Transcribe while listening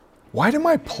Why do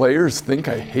my players think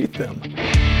I hate them?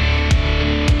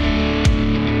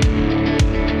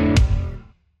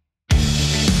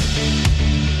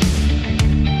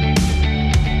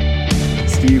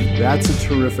 Steve, that's a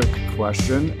terrific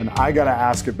question, and I got to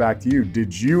ask it back to you.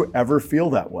 Did you ever feel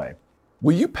that way?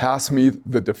 Will you pass me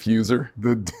the diffuser?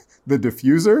 The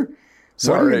diffuser?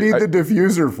 Sorry, what do you need the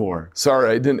diffuser for? Sorry,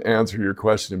 I didn't answer your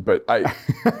question, but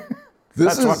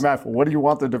what do you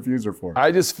want the diffuser for?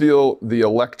 I just feel the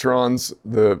electrons,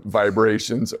 the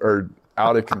vibrations are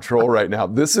out of control right now.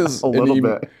 This is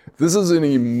This is an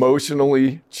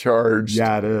emotionally charged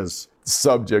it is.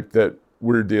 Subject that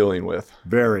we're dealing with.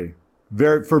 Very.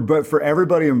 But for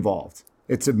everybody involved,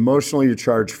 it's emotionally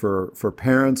charged for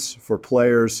parents, for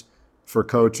players, for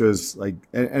coaches.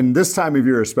 And this time of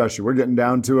year especially, we're getting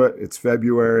down to it. It's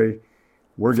February.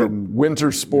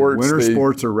 Winter sports. Winter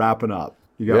sports are wrapping up.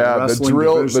 You got wrestling,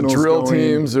 the drill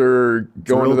teams are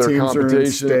going to their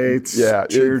competition. States.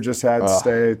 Cheer just had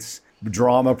states.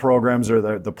 Drama programs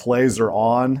the plays are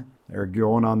on. They're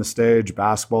going on the stage.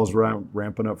 Basketball's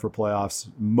ramping up for playoffs.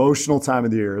 Emotional time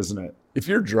of the year, isn't it? If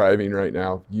you're driving right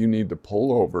now, you need to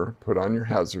pull over, put on your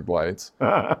hazard lights,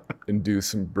 and do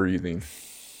some breathing.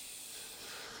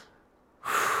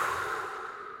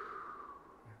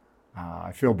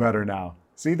 I feel better now.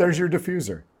 See, there's your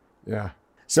diffuser. Yeah.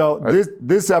 So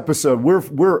this episode,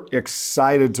 we're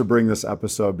excited to bring this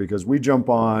episode because we jump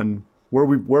on, where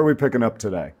are we picking up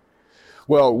today?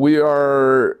 Well,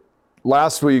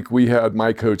 last week we had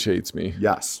My Coach Hates Me.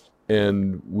 Yes.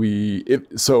 And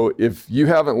if you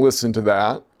haven't listened to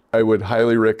that, I would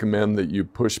highly recommend that you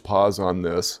push pause on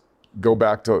this, go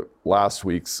back to last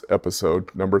week's episode,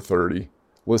 number 30,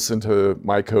 listen to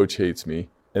My Coach Hates Me,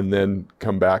 and then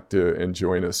come back and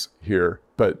join us here.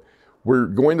 But we're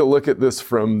going to look at this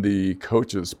from the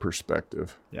coach's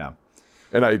perspective. Yeah.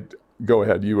 And go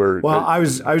ahead. You were. Well, I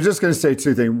was just going to say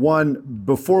two things. One,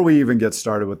 before we even get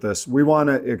started with this, we want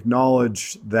to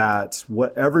acknowledge that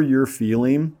whatever you're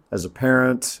feeling as a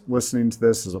parent listening to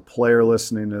this, as a player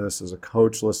listening to this, as a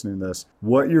coach listening to this,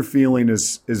 what you're feeling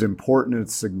is important and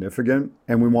it's significant.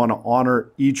 And we want to honor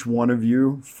each one of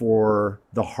you for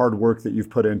the hard work that you've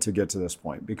put in to get to this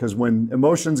point. Because when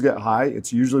emotions get high,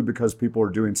 it's usually because people are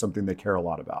doing something they care a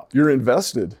lot about. You're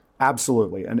invested.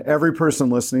 Absolutely. And every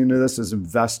person listening to this is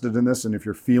invested in this. And if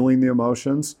you're feeling the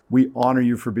emotions, we honor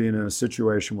you for being in a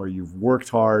situation where you've worked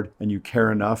hard and you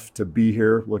care enough to be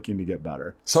here looking to get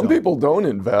better. Some people don't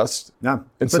invest. Yeah,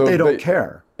 but they don't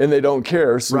care. And they don't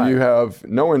care. So Right. You have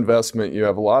no investment. You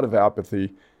have a lot of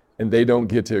apathy. And they don't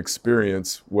get to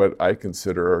experience what I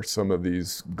consider are some of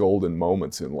these golden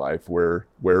moments in life where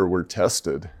we're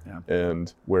tested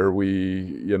and where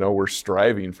we're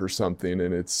striving for something.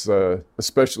 And it's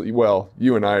especially,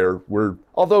 you and I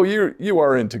although you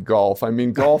are into golf. I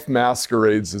mean, golf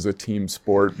masquerades as a team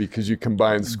sport because you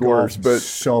combine scores. Golf but is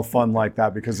so fun like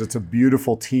that because it's a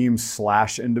beautiful team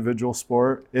 / individual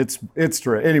sport. It's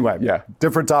true. Anyway,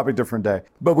 different topic, different day.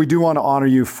 But we do want to honor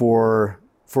you for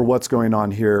what's going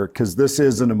on here, because this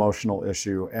is an emotional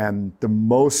issue. And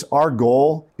our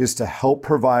goal is to help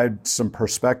provide some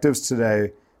perspectives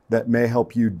today that may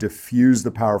help you diffuse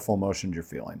the powerful emotions you're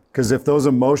feeling. Because if those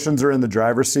emotions are in the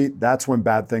driver's seat, that's when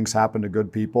bad things happen to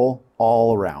good people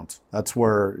all around. That's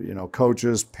where,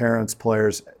 coaches, parents,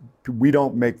 players, we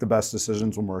don't make the best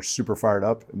decisions when we're super fired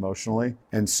up emotionally.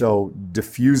 And so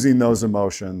diffusing those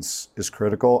emotions is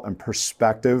critical, and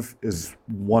perspective is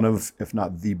one of, if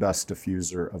not the best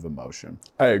diffuser of emotion.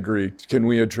 I agree. Can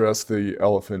we address the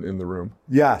elephant in the room?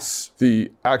 Yes. Can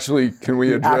we address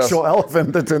the actual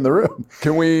elephant that's in the room?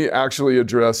 Can we actually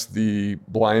address the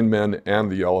blind men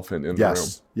and the elephant in the room?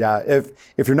 Yes. Yeah.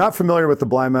 If you're not familiar with the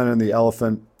blind man and the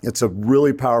elephant, it's a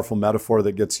really powerful metaphor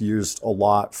that gets used a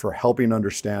lot for helping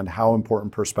understand how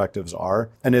important perspectives are.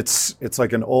 And it's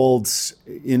like an old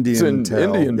Indian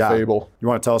tale. Indian fable. You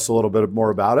want to tell us a little bit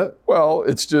more about it? Well,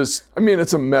 it's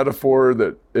a metaphor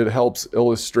that it helps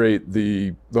illustrate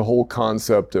the whole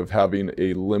concept of having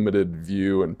a limited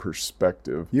view and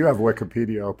perspective. You have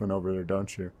Wikipedia open over there,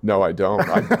 don't you? No, I don't.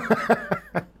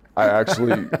 I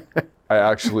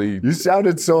actually. You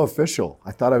sounded so official.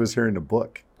 I thought I was hearing a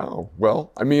book. Oh,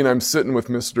 well, I'm sitting with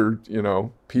Mr.,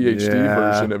 PhD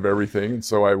version of everything. And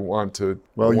so I want to.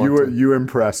 Well, you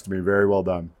impressed me. Very well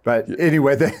done. But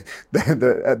anyway,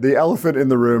 the elephant in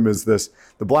the room is this.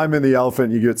 The blind man, the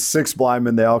elephant, you get 6 blind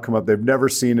men. They all come up. They've never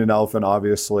seen an elephant,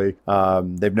 obviously.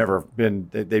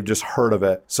 They've just heard of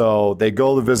it. So they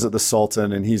go to visit the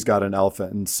Sultan and he's got an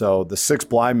elephant. And so the 6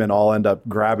 blind men all end up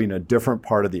grabbing a different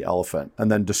part of the elephant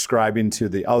and then describing to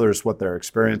the others what they're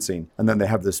experiencing. And then they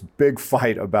have this big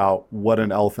fight about what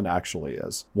an elephant actually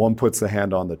is. One puts the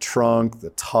hand on the trunk, the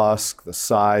tusk, the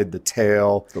side, the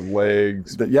tail, the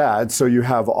legs. And so you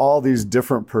have all these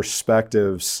different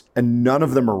perspectives, and none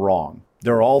of them are wrong.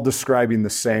 They're all describing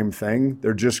the same thing.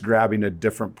 They're just grabbing a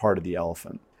different part of the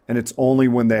elephant. And it's only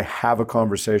when they have a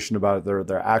conversation about it,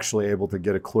 they're actually able to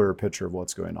get a clearer picture of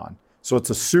what's going on. So it's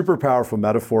a super powerful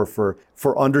metaphor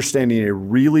for understanding a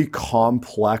really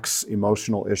complex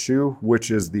emotional issue, which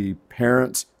is the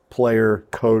parent, player,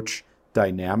 coach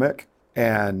dynamic,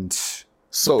 and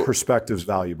so perspective's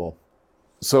valuable.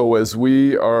 So as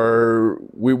we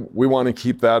want to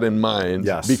keep that in mind,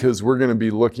 yes, because we're going to be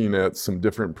looking at some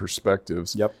different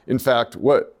perspectives. Yep. In fact,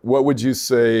 what would you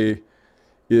say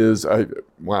is, I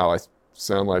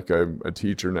sound like I'm a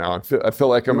teacher now. I feel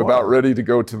like I'm about ready to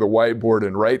go to the whiteboard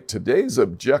and write today's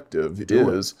objective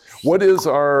is, what is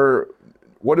our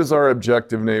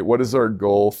objective, Nate? What is our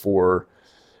goal for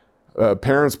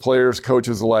parents, players,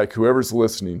 coaches alike, whoever's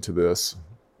listening to this?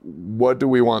 What do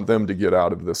we want them to get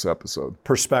out of this episode?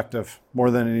 Perspective, more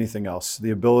than anything else.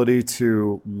 The ability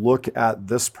to look at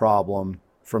this problem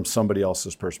from somebody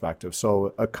else's perspective.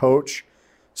 So a coach,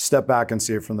 step back and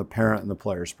see it from the parent and the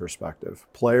player's perspective.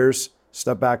 Players,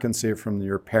 step back and see it from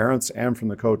your parents and from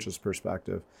the coach's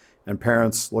perspective. And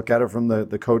parents, look at it from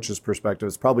the coach's perspective.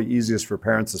 It's probably easiest for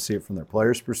parents to see it from their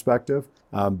player's perspective,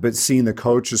 but seeing the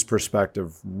coach's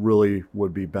perspective really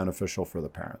would be beneficial for the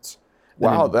parents.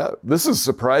 Wow, this is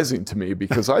surprising to me,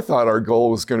 because I thought our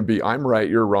goal was going to be, I'm right,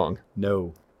 you're wrong.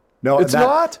 No, it's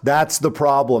not. That's the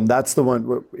problem. That's the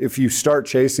one. If you start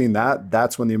chasing that,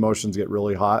 that's when the emotions get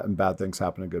really hot and bad things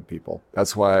happen to good people.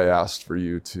 That's why I asked for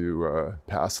you to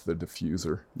pass the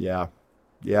diffuser.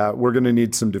 Yeah, we're going to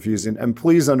need some diffusing. And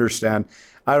please understand,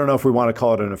 I don't know if we want to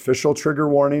call it an official trigger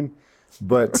warning,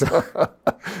 but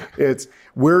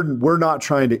we're not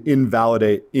trying to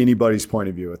invalidate anybody's point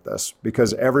of view with this,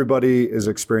 because everybody is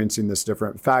experiencing this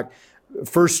different. In fact,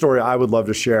 first story I would love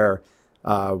to share,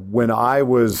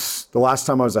 the last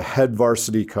time I was a head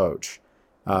varsity coach,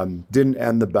 didn't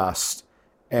end the best.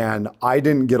 And I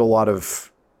didn't get a lot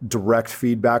of direct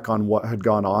feedback on what had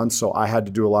gone on. So I had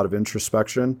to do a lot of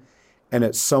introspection. And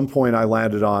at some point I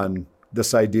landed on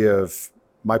this idea of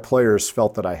my players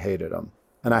felt that I hated them.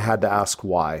 And I had to ask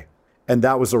why. And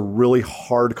that was a really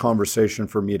hard conversation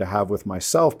for me to have with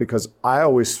myself, because I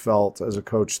always felt as a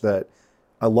coach that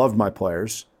I loved my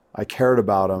players, I cared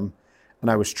about them, and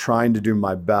I was trying to do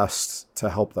my best to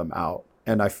help them out.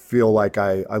 And I feel like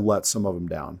I let some of them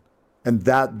down. And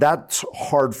that's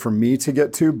hard for me to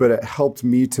get to, but it helped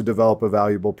me to develop a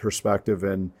valuable perspective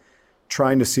in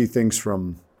trying to see things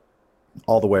from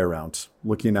all the way around,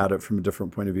 looking at it from a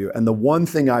different point of view. And the one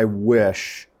thing I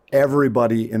wish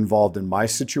everybody involved in my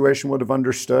situation would have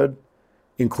understood,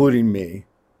 including me,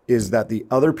 is that the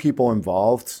other people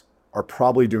involved are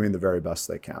probably doing the very best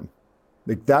they can.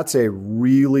 Like, that's a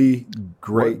really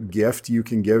great gift you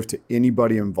can give to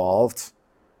anybody involved,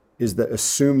 is that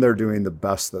assume they're doing the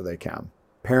best that they can.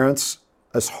 Parents,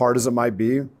 as hard as it might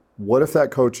be, what if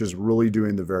that coach is really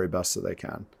doing the very best that they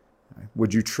can?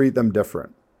 Would you treat them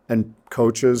different? And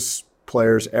coaches,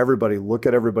 players, everybody, look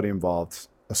at everybody involved.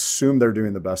 Assume they're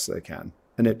doing the best they can.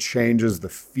 And it changes the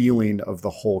feeling of the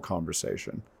whole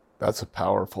conversation. That's a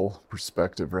powerful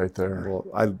perspective right there.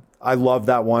 Well, I love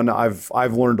that one. I've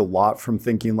learned a lot from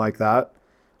thinking like that.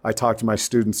 I talk to my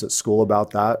students at school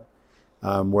about that,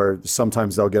 where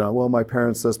sometimes they'll get on, well, my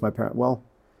parents this, my parent. Well,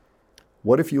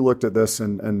 what if you looked at this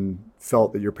and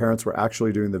felt that your parents were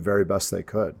actually doing the very best they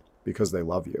could because they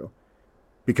love you?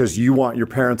 Because you want your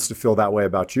parents to feel that way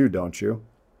about you, don't you?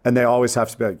 And they always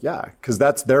have to be like, yeah, because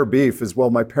that's their beef is,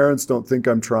 well, my parents don't think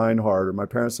I'm trying hard, or my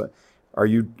parents, are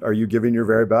you giving your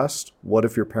very best? What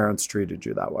if your parents treated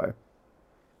you that way?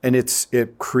 And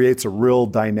it creates a real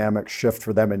dynamic shift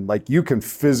for them. And like, you can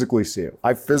physically see it.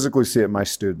 I physically see it in my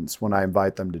students when I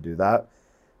invite them to do that,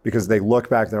 because they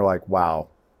look back and they're like, wow,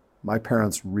 my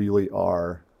parents really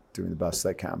are doing the best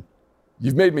they can.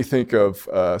 You've made me think of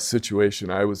a situation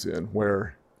I was in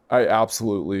where I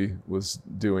absolutely was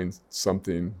doing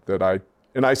something that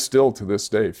I still to this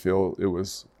day feel it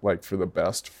was like for the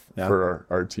best for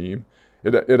our team.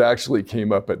 It actually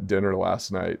came up at dinner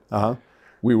last night. Uh-huh.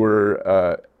 We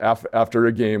were after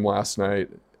a game last night,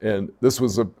 and this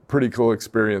was a pretty cool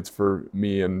experience for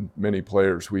me and many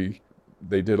players.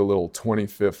 They did a little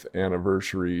 25th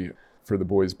anniversary for the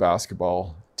boys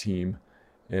basketball team,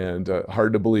 and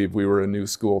hard to believe we were a new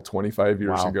school 25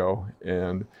 years ago,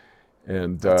 and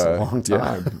that's a long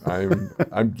time. Yeah,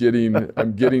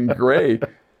 I'm getting gray,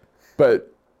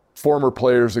 but former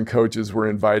players and coaches were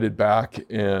invited back,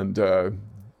 and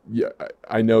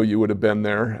I know you would have been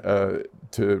there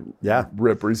to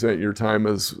represent your time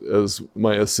as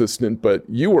my assistant, but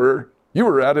you were You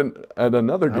were at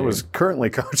another game. I was currently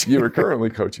coaching. You were currently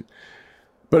coaching.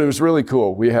 But it was really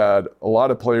cool. We had a lot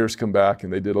of players come back,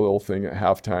 and they did a little thing at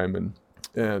halftime,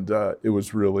 and it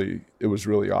was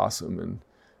really awesome. And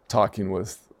talking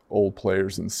with old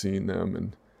players and seeing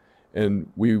them,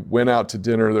 and we went out to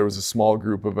dinner. There was a small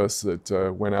group of us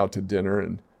that went out to dinner,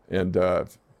 and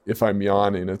if I'm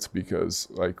yawning, it's because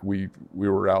like we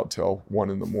were out till 1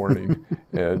 a.m.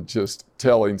 and just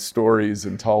telling stories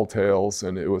and tall tales,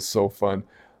 and it was so fun.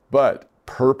 But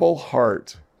Purple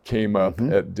Heart came up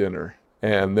at dinner.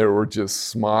 And there were just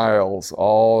smiles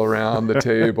all around the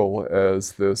table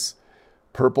as this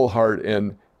Purple Heart.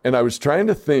 And I was trying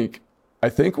to think, I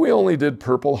think we only did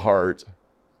Purple Heart.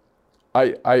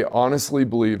 I honestly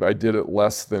believe I did it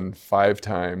less than 5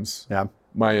 times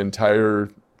my entire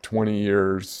 20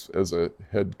 years as a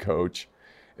head coach.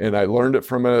 And I learned it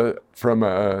from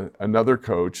another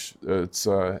coach that's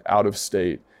out of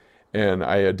state. And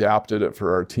I adapted it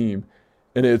for our team.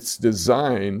 And it's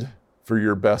designed for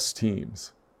your best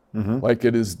teams. Like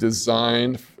it is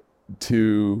designed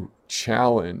to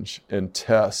challenge and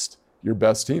test your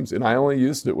best teams. And I only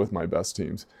used it with my best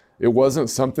teams. It wasn't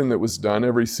something that was done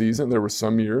every season. There were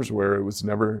some years where it was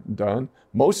never done.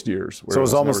 Most years where so it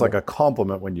was almost like a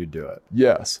compliment when you do it.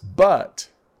 Yes, but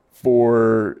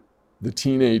for the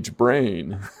teenage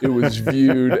brain, it was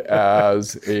viewed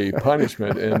as a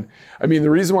punishment. And I mean, the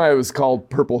reason why it was called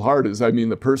Purple Heart is, I mean,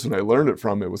 the person I learned it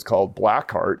from, it was called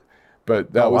Black Heart,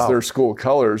 but that was their school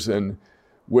colors. And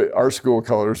our school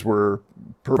colors were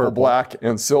purple, black,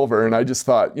 and silver. And I just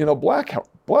thought, you know, Black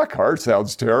Heart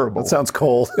sounds terrible. That sounds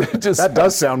cold. That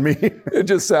does sound mean. It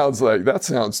just sounds like, that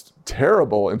sounds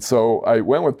terrible. And so I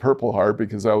went with Purple Heart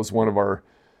because that was one of our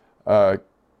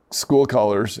school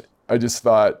colors. I just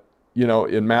thought, you know,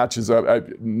 it matches up.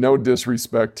 No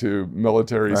disrespect to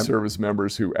military service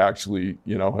members who actually,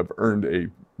 you know, have earned a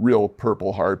real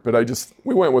Purple Heart, but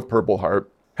we went with Purple Heart,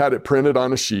 had it printed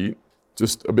on a sheet,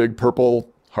 just a big purple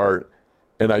heart.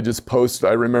 And I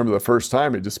remember the first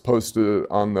time I just posted it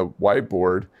on the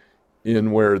whiteboard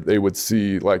in where they would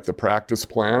see like the practice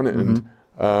plan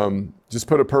and just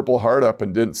put a Purple Heart up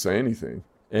and didn't say anything.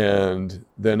 And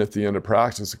then at the end of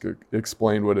practice, I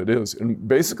explained what it is. And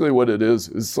basically what it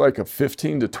is like a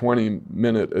 15 to 20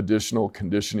 minute additional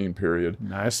conditioning period.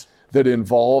 Nice. That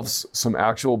involves some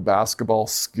actual basketball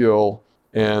skill,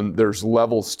 and there's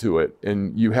levels to it.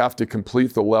 And you have to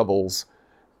complete the levels,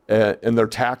 and they're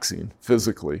taxing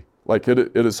physically. Like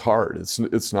it is hard,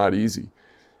 it's not easy.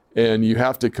 And you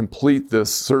have to complete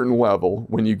this certain level.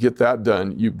 When you get that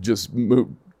done, you just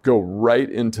go right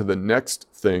into the next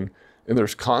thing. And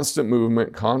there's constant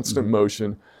movement, constant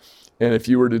motion. And if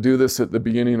you were to do this at the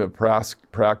beginning of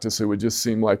practice, it would just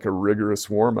seem like a rigorous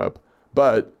warm-up.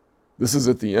 But this is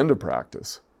at the end of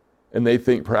practice. And they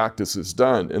think practice is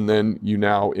done. And then you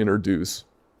now introduce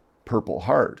Purple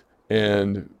Heart.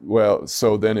 And well,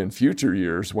 so then in future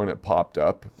years when it popped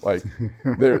up, like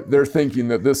they're thinking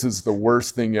that this is the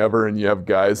worst thing ever. And you have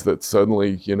guys that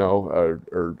suddenly, you know,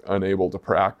 are unable to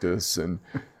practice and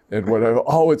whatever.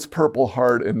 Oh, it's Purple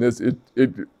Heart, and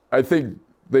I think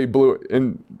they blew it.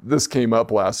 And this came up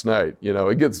last night. You know,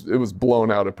 it was blown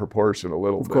out of proportion a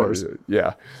little bit. Of course,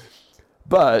 yeah.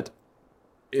 But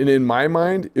in my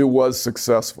mind, it was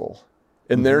successful.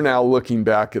 And they're now looking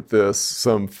back at this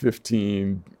some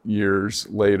 15 years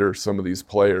later, some of these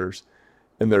players,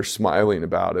 and they're smiling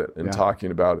about it and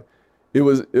talking about it.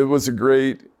 It was a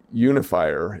great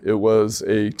unifier. It was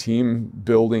a team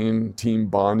building, team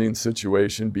bonding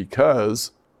situation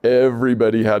because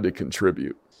everybody had to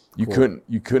contribute. You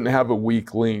couldn't have a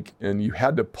weak link, and you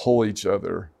had to pull each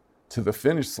other to the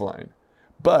finish line.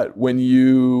 But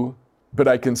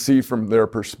I can see from their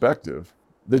perspective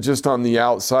that just on the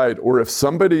outside, or if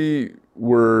somebody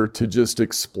were to just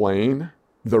explain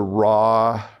the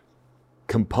raw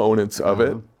components of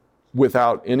it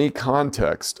without any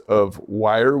context of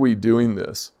why are we doing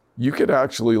this, you could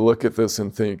actually look at this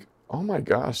and think, oh my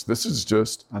gosh, this is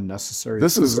just unnecessary.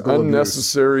 This is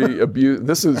unnecessary abuse.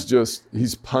 This is just,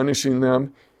 he's punishing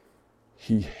them.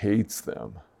 He hates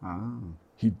them.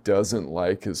 He doesn't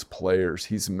like his players.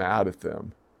 He's mad at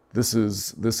them. This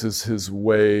is his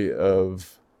way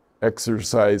of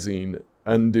exercising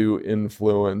undue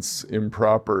influence,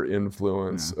 improper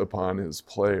influence upon his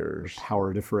players.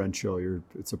 Power differential.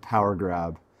 It's a power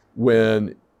grab.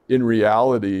 When in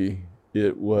reality,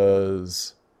 it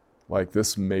was like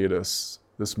this made us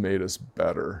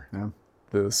better. Yeah.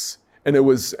 And it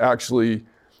was actually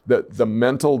that the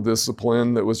mental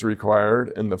discipline that was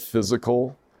required and the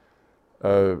physical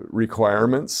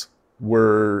requirements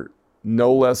were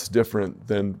no less different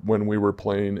than when we were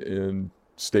playing in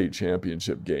state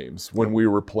championship games, when we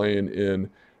were playing in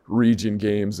region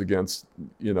games against,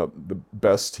 the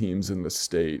best teams in the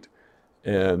state,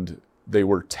 and they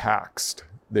were taxed.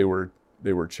 They were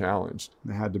challenged.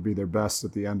 They had to be their best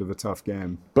at the end of a tough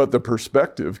game. But the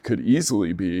perspective could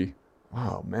easily be,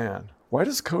 oh man, why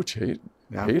does coach hate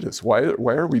us? Why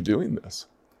are we doing this?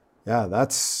 Yeah,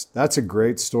 that's a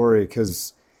great story,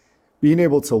 because being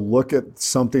able to look at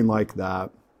something like that,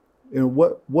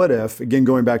 what if, again,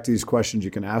 going back to these questions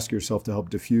you can ask yourself to help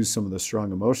diffuse some of the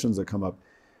strong emotions that come up,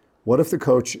 what if the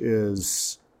coach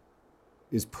is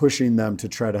pushing them to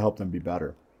try to help them be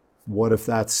better? What if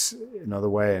that's another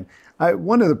way? And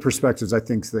one of the perspectives I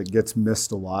think that gets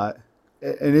missed a lot,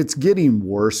 and it's getting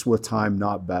worse with time,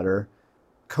 not better.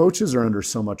 Coaches are under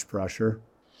so much pressure.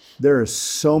 There is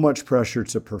so much pressure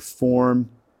to perform,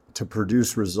 to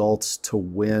produce results, to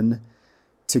win,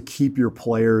 to keep your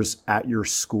players at your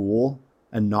school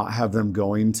and not have them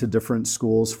going to different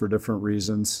schools for different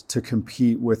reasons, to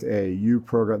compete with a U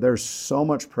program. There's so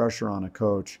much pressure on a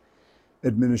coach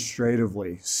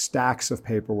administratively, stacks of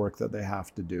paperwork that they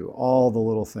have to do, all the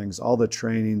little things, all the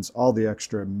trainings, all the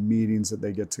extra meetings that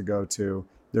they get to go to.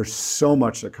 There's so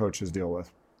much that coaches deal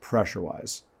with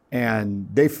pressure-wise. And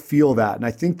they feel that. And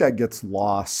I think that gets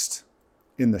lost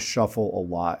in the shuffle a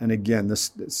lot. And again,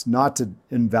 it's not to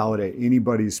invalidate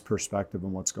anybody's perspective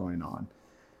on what's going on,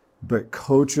 but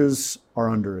coaches are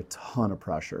under a ton of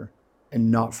pressure,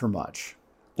 and not for much.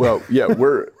 Well, yeah,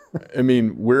 we're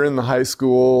in the high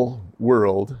school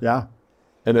world. Yeah.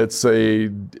 And it's a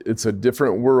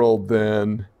different world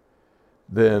than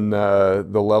the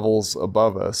levels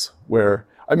above us, where,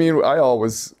 I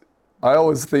always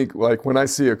think, like, when I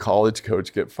see a college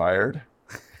coach get fired,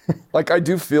 like, I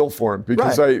do feel for him,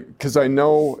 because I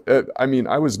know,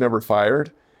 I was never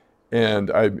fired.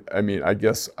 And I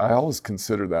guess I always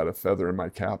consider that a feather in my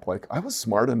cap. Like, I was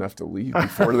smart enough to leave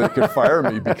before they could fire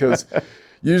me, because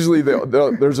usually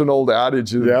there's an old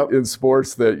adage in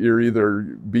sports that you're either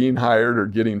being hired or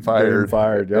getting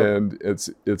fired. And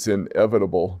it's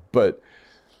inevitable. But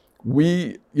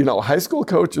high school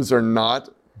coaches are not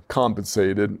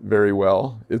compensated very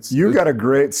well. You got a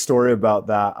great story about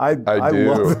that. I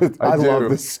love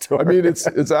this story.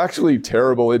 It's actually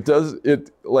terrible.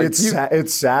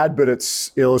 It's sad, but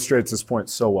it illustrates this point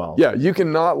so well. Yeah, you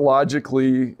cannot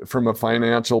logically, from a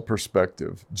financial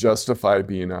perspective, justify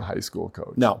being a high school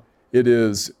coach. No. It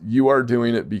is, you are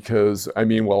doing it because,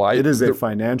 it is a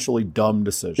financially dumb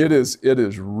decision. It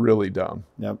is really dumb.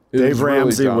 Yep. Dave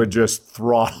Ramsey would just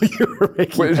throttle you for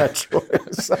making that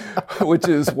choice. Which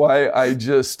is why I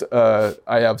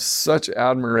have such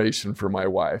admiration for my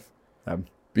wife,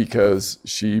 because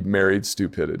she married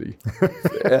stupidity.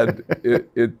 And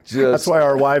it just... That's why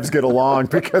our wives get along,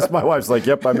 because my wife's like,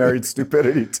 yep, I married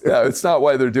stupidity too. Yeah, it's not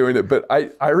why they're doing it. But I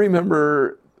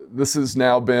remember... This has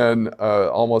now been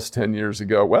almost 10 years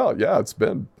ago. Well, yeah, it's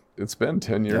been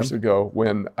 10 years ago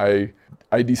when I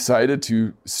decided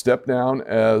to step down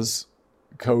as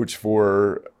coach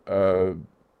for a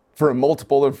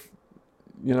multiple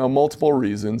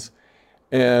reasons.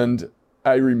 And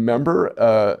I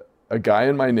remember a guy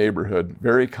in my neighborhood,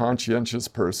 very conscientious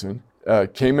person,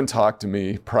 came and talked to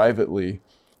me privately,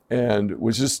 and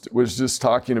was just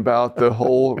talking about the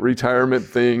whole retirement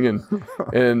thing.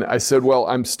 And I said, well,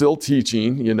 I'm still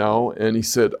teaching, and he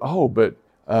said, oh, but,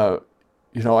 I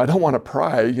don't want to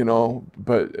pry,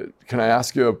 but can I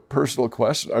ask you a personal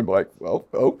question? I'm like, well,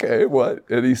 okay, what?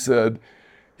 And he said,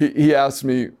 he asked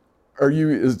me, are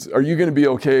you going to be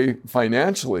okay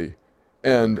financially?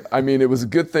 And it was a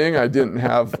good thing I didn't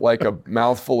have like a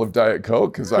mouthful of Diet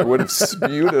Coke, because I would have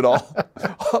spewed it all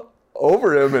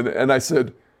over him. And I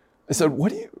said,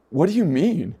 what do you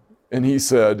mean? And he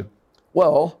said,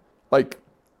 well, like,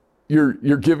 you're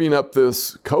giving up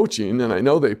this coaching, and I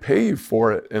know they pay you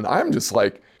for it. And I'm just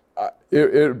like,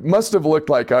 it must have looked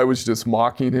like I was just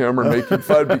mocking him or making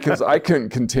fun, because I couldn't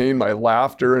contain my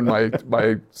laughter and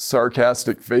my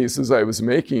sarcastic faces I was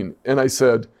making. And I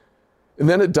said, and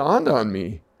then it dawned on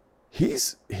me,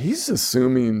 he's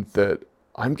assuming that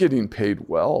I'm getting paid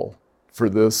well for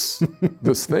this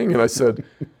thing. And I said,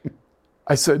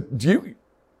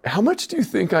 how much do you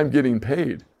think I'm getting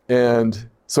paid? And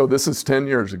so this is 10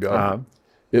 years ago. Uh-huh.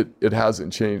 It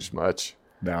hasn't changed much.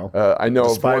 No. I know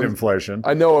despite inflation.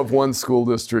 I know of one school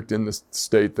district in the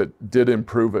state that did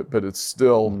improve it, but it's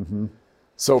still,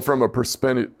 so from a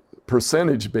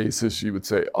percentage basis, you would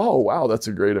say, oh, wow, that's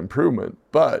a great improvement.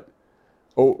 But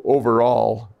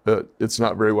overall, it's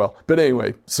not very well. But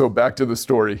anyway, so back to the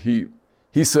story.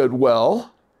 He said,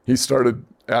 well, he started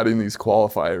adding these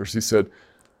qualifiers. He said,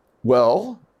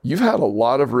 well, you've had a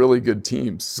lot of really good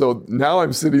teams. So now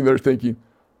I'm sitting there thinking,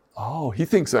 oh, he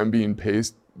thinks I'm being paid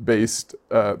based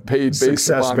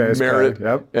upon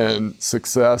merit and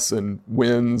success and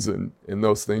wins and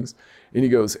those things. And he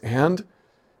goes, and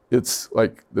it's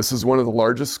like, this is one of the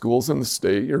largest schools in the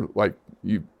state. You're like,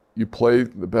 you play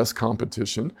the best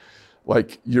competition,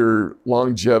 like your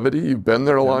longevity, you've been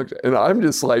there a long time. And I'm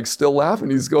just like still laughing.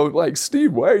 He's going like,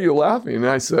 Steve, why are you laughing? And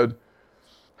I said,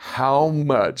 how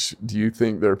much do you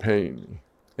think they're paying me?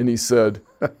 And he said,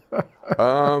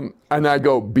 and I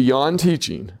go, beyond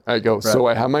teaching. I go, so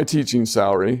I have my teaching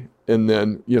salary, and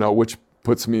then, which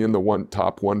puts me in the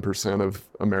top 1% of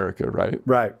America, right?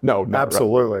 Right. No, not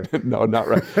absolutely. Right. No, not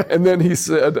right. And then he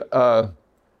said,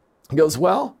 he goes,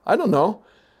 well, I don't know.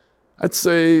 I'd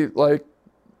say like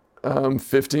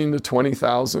 15 to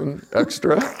 20,000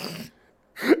 extra.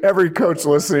 Every coach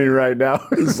listening right now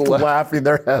is laughing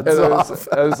their heads off.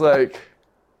 I was like,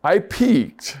 I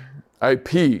peaked at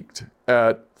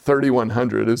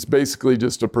 3,100. It's basically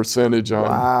just a percentage on,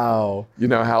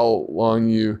 how long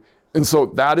you, and so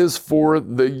that is for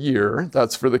the year.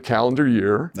 That's for the calendar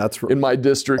year. That's in my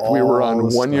district. We were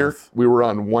on 1 year. We were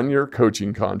on 1 year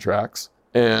coaching contracts,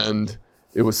 and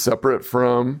it was separate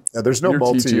from. Yeah, there's no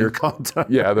multi-year contract.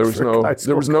 Yeah, there was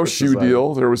no shoe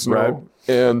deal. There was no,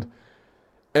 and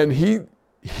he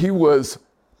was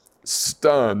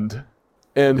stunned,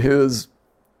 and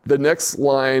the next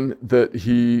line that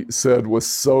he said was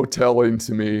so telling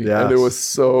to me, and it was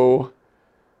so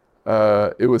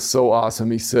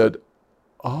awesome. He said,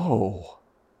 "Oh,"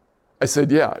 I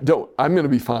said, "Yeah, I'm going to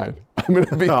be fine. I'm going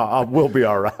to be. We'll be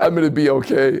all right. I'm going to be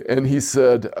okay." And he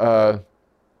said,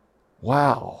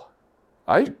 "Wow,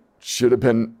 I should have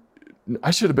been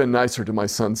nicer to my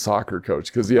son's soccer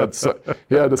coach, because he had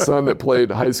a son that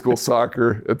played high school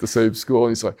soccer at the same school,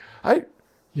 and he's like, I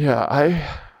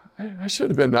should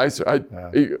have been nicer.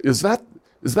 Is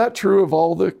that true of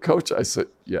all the coaches?" I said,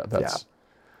 "Yeah,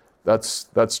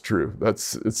 that's true.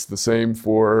 It's the same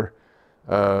for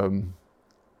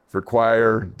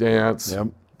choir, dance,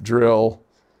 drill,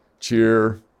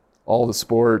 cheer, all the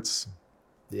sports."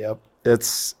 Yep.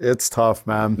 It's tough,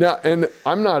 man. Now, and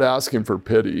I'm not asking for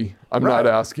pity. I'm not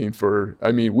asking for,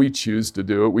 we choose to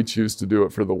do it. We choose to do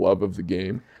it for the love of the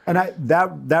game. And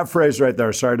that phrase right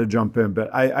there, sorry to jump in,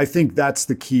 but I think that's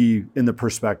the key in the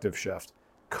perspective shift.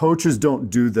 Coaches don't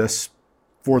do this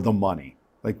for the money.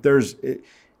 Like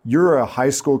you're a high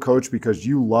school coach because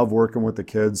you love working with the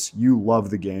kids, you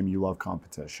love the game, you love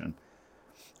competition.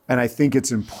 And I think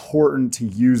it's important to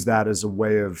use that as a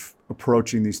way of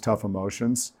approaching these tough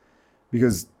emotions,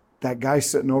 because that guy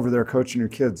sitting over there coaching your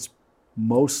kids,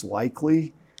 most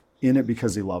likely in it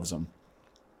because he loves them.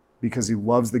 Because he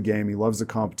loves the game, he loves the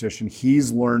competition.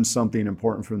 He's learned something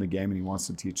important from the game and he wants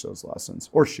to teach those lessons.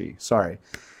 Or she, sorry.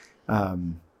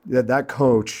 That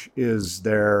coach is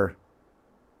there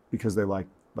because they like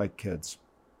kids.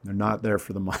 They're not there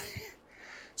for the money.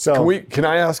 So can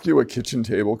I ask you a kitchen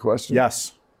table question?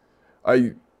 Yes.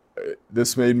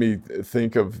 This made me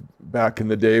think of back in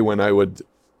the day when I would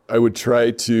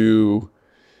try to,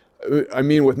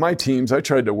 with my teams, I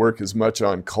tried to work as much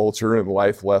on culture and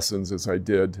life lessons as I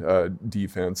did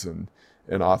defense and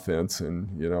offense, and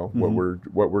what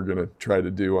we're going to try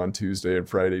to do on Tuesday and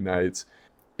Friday nights.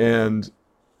 And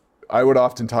I would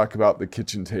often talk about the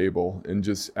kitchen table and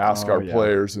just ask our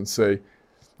players and say,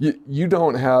 you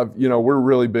don't have, we're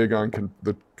really big on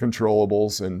the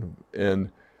controllables,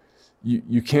 and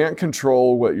you can't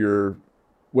control what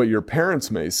your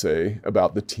parents may say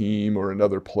about the team or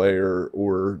another player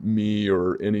or me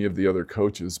or any of the other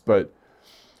coaches, but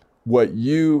what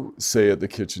you say at the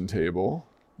kitchen table,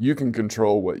 you can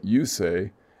control what you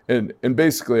say. And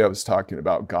basically I was talking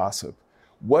about gossip.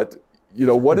 What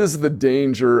is the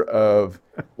danger of,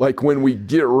 like, when we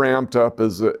get ramped up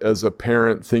as a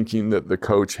parent thinking that the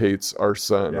coach hates our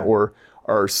son, or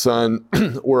our son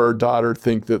or our daughter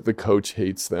think that the coach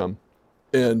hates them,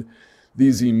 and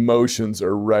these emotions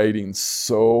are riding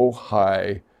so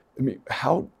high.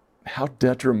 How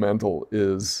detrimental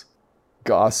is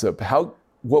gossip?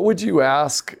 What would you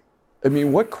ask?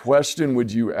 What question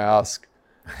would you ask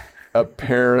a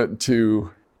parent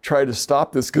to try to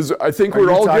stop this? Because I think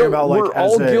we're all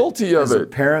guilty of it. A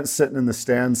parent sitting in the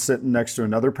stands, sitting next to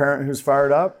another parent who's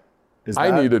fired up.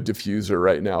 I need a diffuser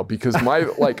right now, because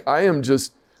I've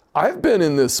been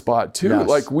in this spot too.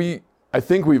 Yes. I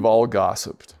think we've all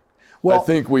gossiped. Well, I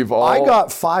think we've all. I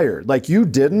got fired. Like, you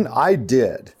didn't, I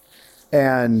did.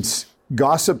 And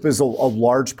gossip is a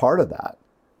large part of that.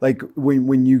 Like,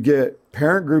 when you get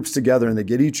parent groups together and they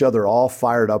get each other all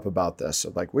fired up about this,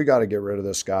 so like, we got to get rid of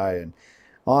this guy, and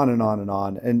on and on and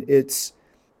on. And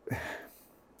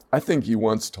I think you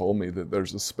once told me that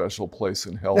there's a special place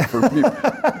in hell for people,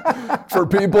 for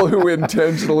people who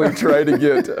intentionally try to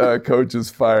get coaches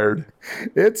fired.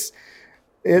 It's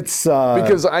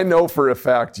because I know for a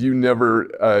fact you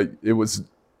never, Steve,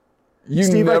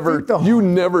 you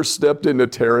never stepped into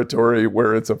territory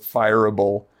where it's a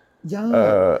fireable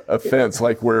offense,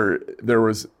 like where there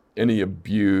was any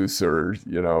abuse or,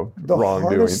 wrongdoing. The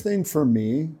hardest thing for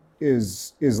me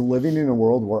is living in a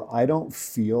world where I don't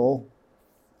feel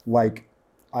like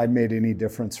I made any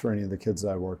difference for any of the kids that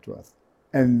I worked with.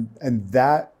 And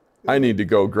that... I need to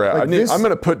go grab, I'm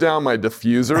going to put down my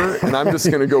diffuser and I'm just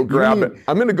going to go grab it.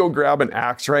 I'm going to go grab an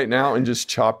axe right now and just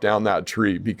chop down that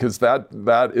tree, because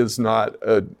that is not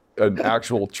an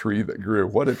actual tree that grew.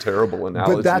 What a terrible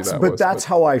analogy But that's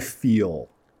how I feel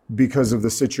because of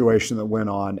the situation that went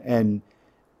on. And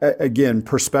again,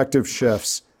 perspective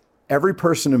shifts. Every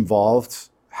person involved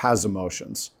has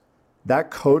emotions.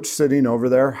 That coach sitting over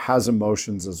there has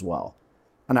emotions as well.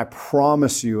 And I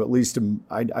promise you, at least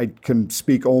I can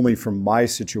speak only from my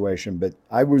situation, but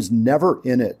I was never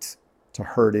in it to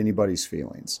hurt anybody's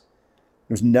feelings.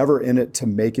 I was never in it to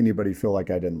make anybody feel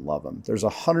like I didn't love them. There's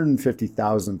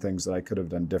 150,000 things that I could have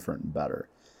done different and better.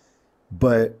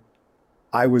 But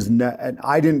and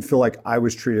I didn't feel like I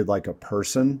was treated like a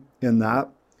person in that.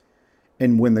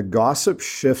 And when the gossip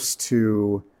shifts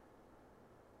to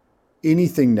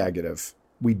anything negative,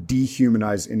 we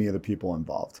dehumanize any of the people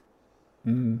involved.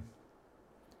 Mm-hmm.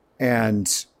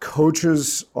 And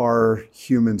coaches are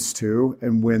humans too.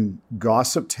 And when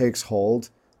gossip takes hold,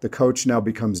 the coach now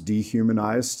becomes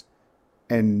dehumanized,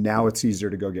 and now it's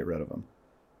easier to go get rid of them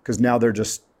because now they're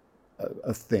just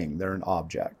a thing. They're an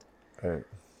object. Right.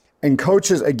 And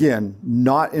coaches, again,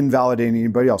 not invalidating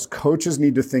anybody else. Coaches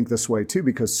need to think this way too,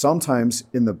 because sometimes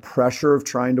in the pressure of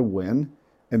trying to win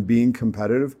and being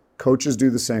competitive, coaches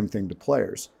do the same thing to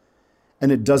players.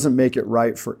 And it doesn't make it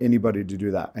right for anybody to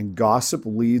do that. And gossip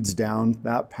leads down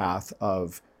that path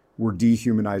of we're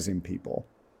dehumanizing people.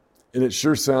 And it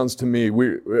sure sounds to me,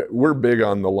 we're big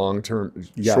on the long-term,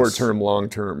 short-term,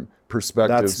 long-term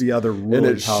perspectives. That's the other really And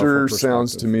it powerful sure perspective.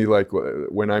 sounds to me like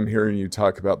when I'm hearing you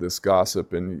talk about this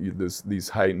gossip and these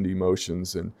heightened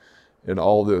emotions and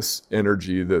all this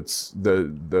energy that's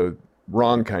the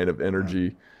wrong kind of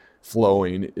energy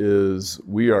flowing, is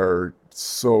we are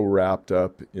so wrapped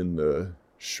up in the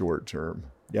short term.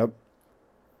 Yep.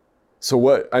 So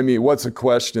what's a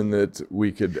question that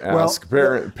we could ask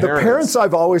parents? The parents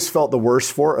I've always felt the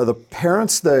worst for are the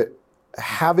parents that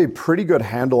have a pretty good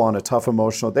handle on a tough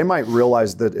emotional. They might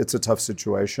realize that it's a tough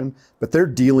situation, but they're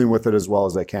dealing with it as well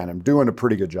as they can and doing a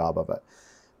pretty good job of it.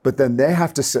 But then they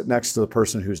have to sit next to the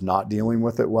person who's not dealing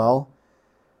with it well.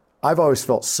 I've always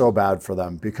felt so bad for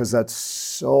them because that's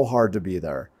so hard to be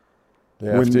there.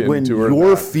 When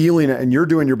you're feeling it and you're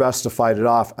doing your best to fight it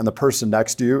off and the person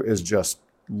next to you is just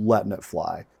letting it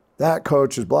fly. That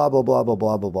coach is blah, blah, blah, blah,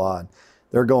 blah, blah, blah. And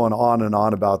they're going on and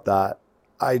on about that.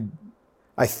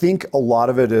 I think a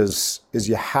lot of it is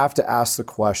you have to ask the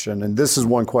question, and this is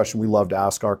one question we love to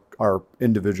ask our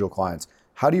individual clients.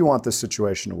 How do you want this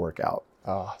situation to work out?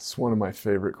 It's one of my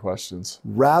favorite questions.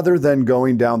 Rather than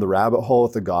going down the rabbit hole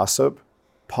with the gossip,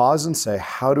 pause and say,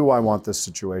 how do I want this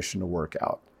situation to work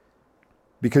out?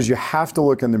 Because you have to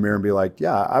look in the mirror and be like,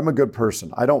 yeah, I'm a good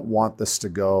person. I don't want this to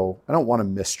go. I don't want to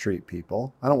mistreat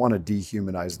people. I don't want to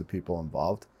dehumanize the people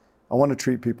involved. I want to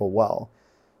treat people well.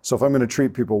 So if I'm going to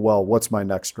treat people well, what's my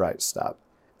next right step?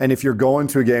 And if you're going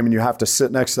to a game and you have to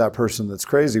sit next to that person that's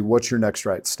crazy, what's your next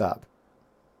right step?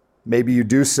 Maybe you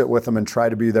do sit with them and try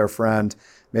to be their friend.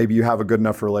 Maybe you have a good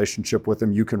enough relationship with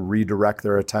them, you can redirect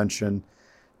their attention.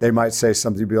 They might say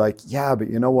something, be like, yeah, but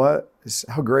you know what?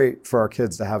 How great for our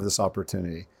kids to have this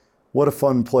opportunity. What a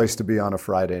fun place to be on a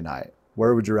Friday night.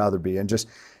 Where would you rather be? And just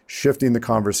shifting the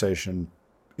conversation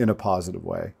in a positive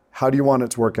way. How do you want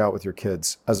it to work out with your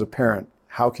kids? As a parent,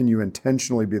 how can you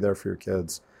intentionally be there for your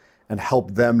kids and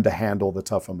help them to handle the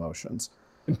tough emotions?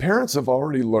 And parents have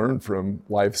already learned from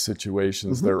life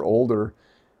situations. Mm-hmm. They're older,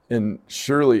 and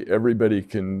surely everybody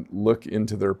can look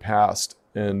into their past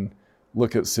and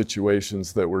look at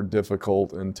situations that were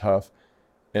difficult and tough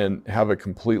and have a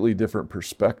completely different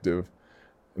perspective.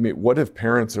 I mean, what if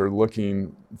parents are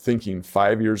thinking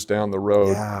 5 years down the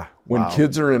road when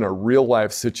kids are in a real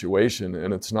life situation,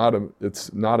 and it's not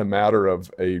a matter of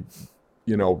a,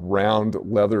 round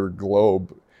leather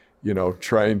globe,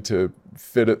 trying to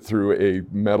fit it through a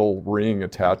metal ring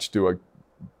attached to a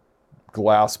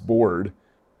glass board,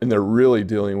 and they're really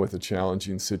dealing with a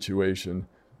challenging situation.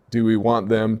 Do we want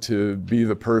them to be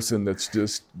the person that's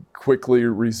just quickly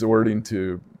resorting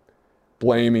to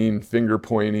blaming, finger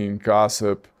pointing,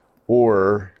 gossip?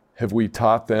 Or have we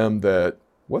taught them that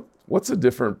what's a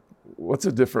different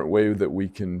way that we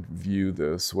can view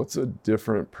this? What's a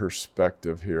different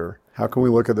perspective here? How can we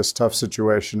look at this tough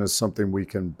situation as something we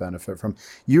can benefit from?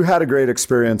 You had a great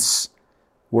experience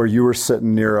where you were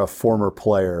sitting near a former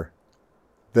player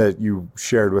that you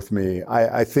shared with me.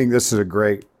 I think this is a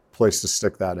great place to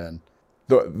stick that in.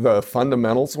 The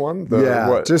fundamentals one?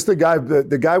 Just the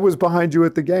guy was behind you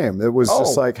at the game. It was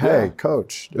just like, hey,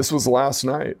 coach. This was last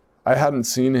night. I hadn't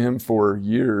seen him for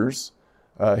years.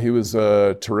 He was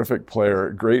a terrific player,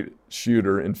 a great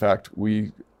shooter. In fact,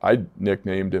 I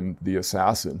nicknamed him the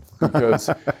Assassin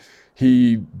because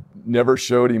he never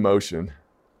showed emotion,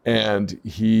 and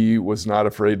he was not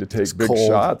afraid to take big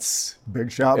shots.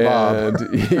 Big shot, Bob.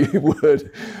 And he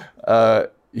would.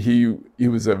 He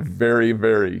was a very,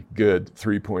 very good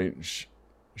three-point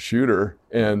shooter,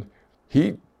 and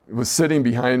he was sitting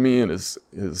behind me, and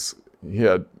he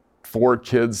had 4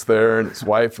 kids there, and his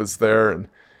wife was there,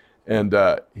 and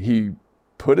he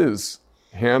put his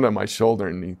hand on my shoulder,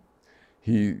 and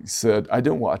he said, I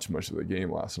didn't watch much of the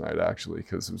game last night, actually,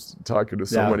 because I was talking to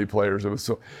so many players.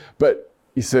 But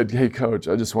he said, hey, Coach,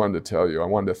 I just wanted to tell you, I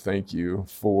wanted to thank you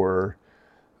for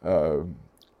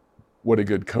what a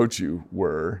good coach you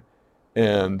were.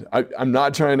 And I'm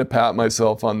not trying to pat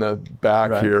myself on the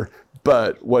back here,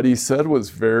 but what he said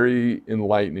was very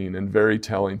enlightening and very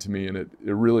telling to me, and it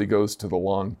really goes to the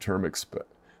long-term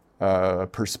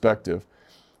perspective.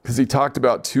 Because he talked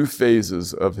about 2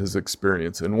 phases of his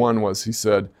experience. And one was, he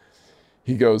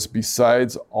goes,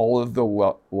 besides all of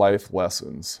the life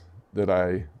lessons that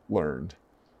I learned,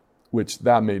 which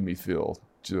that made me feel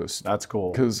just... That's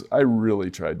cool. Because I really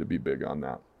tried to be big on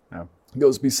that. Yeah. He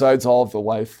goes, besides all of the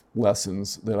life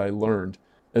lessons that I learned,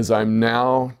 as I'm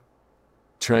now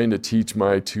trying to teach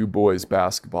my 2 boys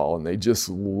basketball, and they just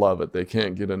love it. They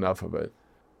can't get enough of it.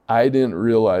 I didn't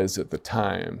realize at the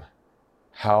time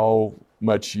how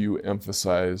much you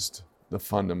emphasized the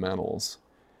fundamentals.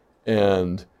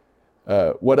 And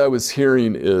what I was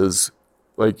hearing is,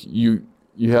 like, you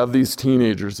have these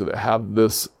teenagers that have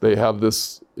this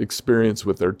experience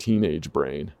with their teenage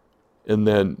brain. And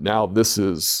then now this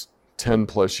is 10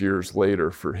 plus years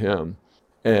later for him.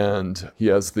 And he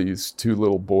has these 2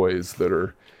 little boys that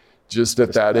are just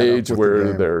at that age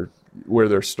where they're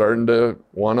starting to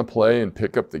want to play and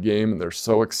pick up the game, and they're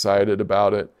so excited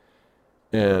about it.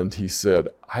 And he said,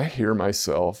 I hear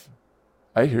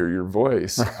your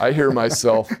voice. I hear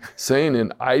myself saying,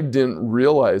 and I didn't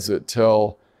realize it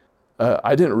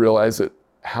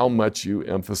how much you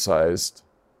emphasized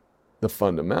the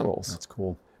fundamentals. That's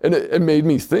cool. And it made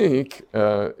me think,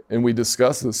 and we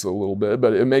discussed this a little bit,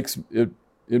 but it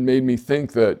made me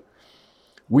think that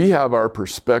we have our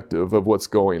perspective of what's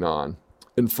going on.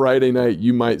 And Friday night,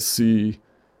 you might see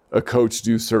a coach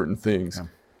do certain things. Yeah.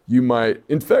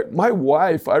 In fact, my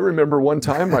wife, I remember one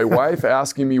time my wife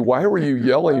asking me, why were you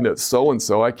yelling at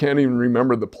so-and-so? I can't even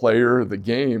remember the player or the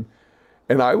game.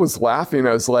 And I was laughing.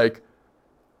 I was like,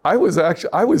 I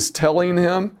was telling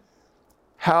him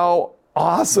how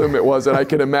awesome it was. And I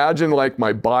can imagine, like,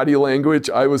 my body language,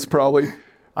 I was probably...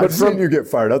 I've seen you get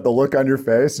fired up, the look on your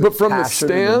face. But from the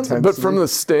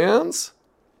stands,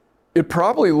 it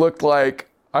probably looked like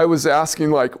I was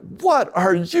asking, like, what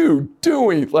are you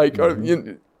doing? Like,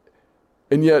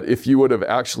 and yet, if you would have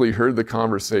actually heard the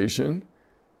conversation,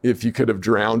 if you could have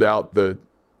drowned out the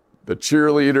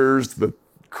cheerleaders, the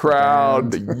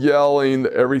crowd, the yelling,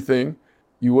 everything,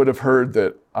 you would have heard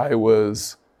that I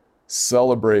was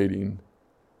celebrating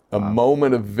a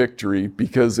moment of victory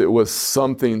because it was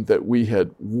something that we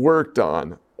had worked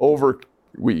on,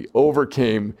 we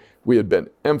overcame, we had been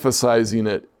emphasizing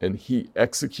it, and he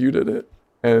executed it.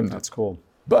 And that's cool.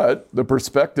 But the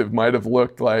perspective might have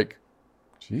looked like,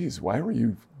 geez, why were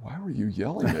you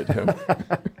yelling at him?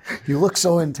 You look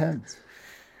so intense.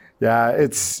 Yeah,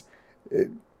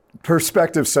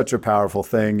 perspective's such a powerful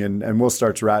thing, and we'll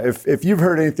start to wrap. If you've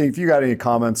heard anything, if you got any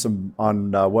comments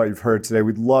on what you've heard today,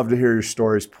 we'd love to hear your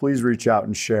stories. Please reach out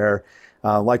and share.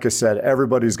 Like I said,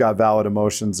 everybody's got valid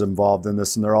emotions involved in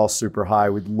this, and they're all super high.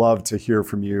 We'd love to hear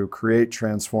from you.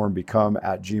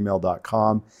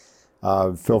 createtransformbecome@gmail.com.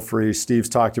 Feel free. Steve's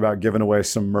talked about giving away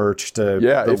some merch to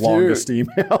the longest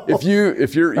email.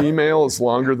 If your email is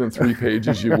longer than 3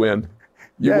 pages, you win.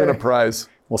 You win a prize.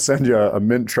 We'll send you a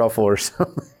mint truffle or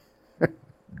something.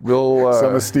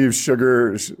 Some of Steve's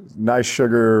nice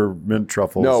sugar mint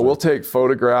truffles. No, we'll take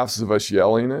photographs of us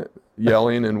yelling, and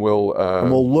we'll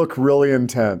and we'll look really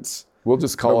intense. We'll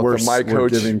just call it the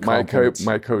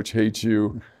my coach hates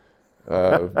you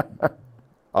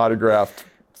autographed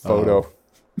photo.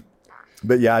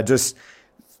 But yeah, just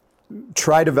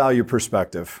try to value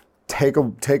perspective.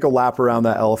 take a lap around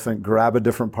that elephant, grab a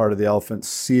different part of the elephant,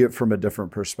 see it from a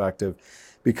different perspective.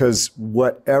 Because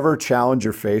whatever challenge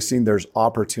you're facing, there's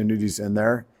opportunities in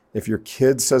there. If your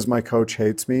kid says, my coach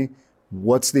hates me,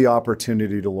 what's the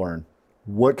opportunity to learn?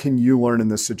 What can you learn in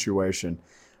this situation?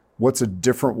 What's a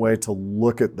different way to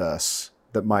look at this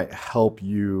that might help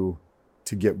you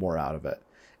to get more out of it?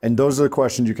 And those are the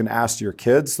questions you can ask to your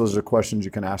kids. Those are the questions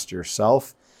you can ask to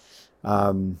yourself.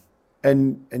 And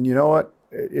you know what?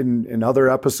 In other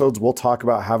episodes, we'll talk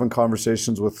about having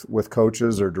conversations with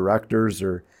coaches or directors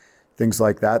or things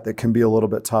like that can be a little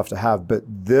bit tough to have. But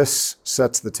this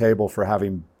sets the table for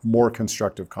having more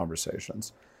constructive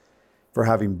conversations, for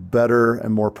having better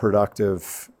and more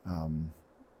productive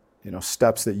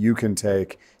steps that you can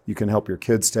take, you can help your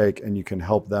kids take, and you can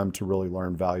help them to really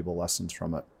learn valuable lessons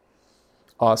from it.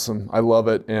 Awesome. I love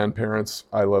it. And parents,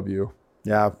 I love you.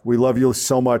 Yeah, we love you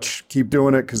so much. Keep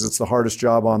doing it because it's the hardest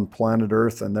job on planet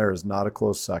Earth, and there is not a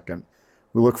close second.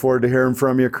 We look forward to hearing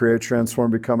from you.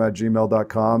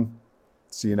 createtransformbecome@gmail.com.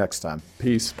 See you next time.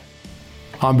 Peace.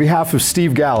 On behalf of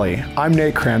Steve Galley, I'm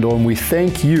Nate Crandall, and we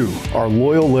thank you, our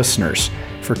loyal listeners,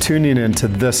 for tuning in to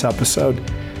this episode.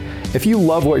 If you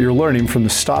love what you're learning from the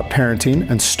Stop Parenting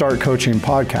and Start Coaching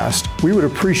podcast, we would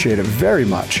appreciate it very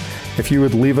much if you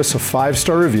would leave us a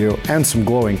 5-star review and some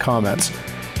glowing comments.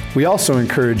 We also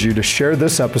encourage you to share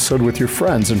this episode with your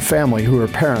friends and family who are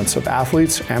parents of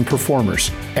athletes and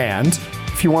performers. And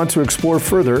if you want to explore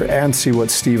further and see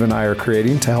what Steve and I are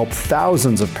creating to help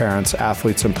thousands of parents,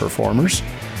 athletes, and performers,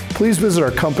 please visit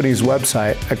our company's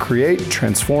website at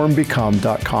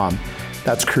createtransformbecome.com.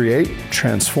 That's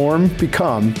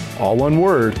createtransformbecome, all one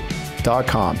word,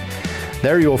 .com.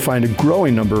 There you will find a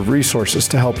growing number of resources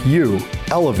to help you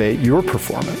elevate your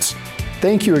performance.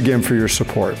 Thank you again for your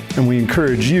support, and we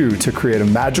encourage you to create a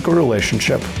magical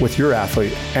relationship with your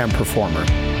athlete and performer.